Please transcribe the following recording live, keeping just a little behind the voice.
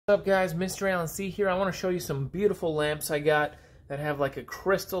What's up guys, Mr. Alan C here. I want to show you some beautiful lamps I got that have like a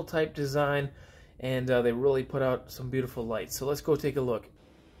crystal type design, and they really put out some beautiful lights. So let's go take a look.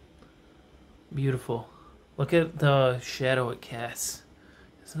 Beautiful. Look at the shadow it casts.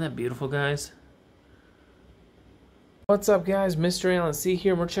 Isn't that beautiful, guys? What's up guys, Mr. Alan C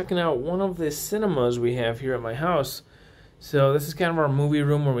here, and we're checking out one of the cinemas we have here at my house. So this is kind of our movie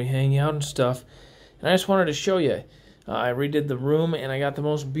room where we hang out and stuff, and I just wanted to show you. I redid the room and I got the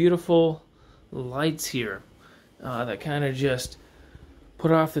most beautiful lights here that kind of just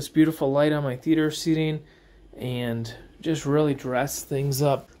put off this beautiful light on my theater seating and just really dress things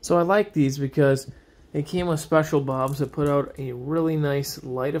up. So I like these because they came with special bulbs that put out a really nice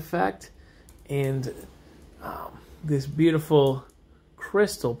light effect, and this beautiful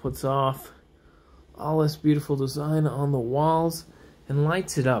crystal puts off all this beautiful design on the walls and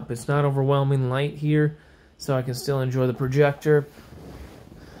lights it up. It's not overwhelming light here, so I can still enjoy the projector.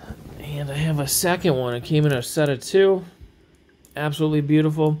 And I have a second one. It came in a set of 2. Absolutely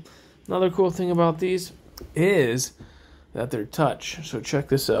beautiful. Another cool thing about these is that they're touch. So check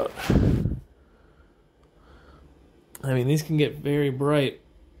this out. I mean, these can get very bright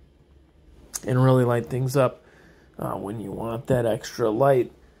and really light things up when you want that extra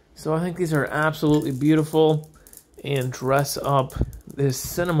light. So I think these are absolutely beautiful and dress up this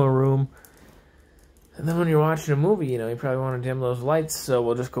cinema room. And then when you're watching a movie, you know, you probably want to dim those lights, so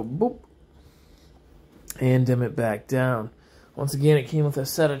we'll just go boop and dim it back down. Once again, it came with a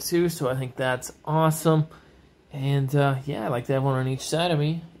set of 2, so I think that's awesome. And yeah, I like to have one on each side of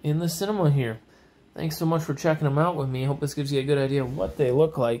me in the cinema here. Thanks so much for checking them out with me. I hope this gives you a good idea of what they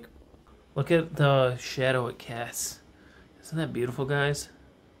look like. Look at the shadow it casts. Isn't that beautiful, guys?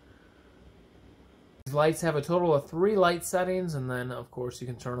 These lights have a total of 3 light settings, and then, of course, you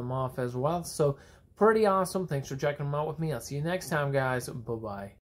can turn them off as well. So pretty awesome. Thanks for checking them out with me. I'll see you next time, guys. Bye-bye.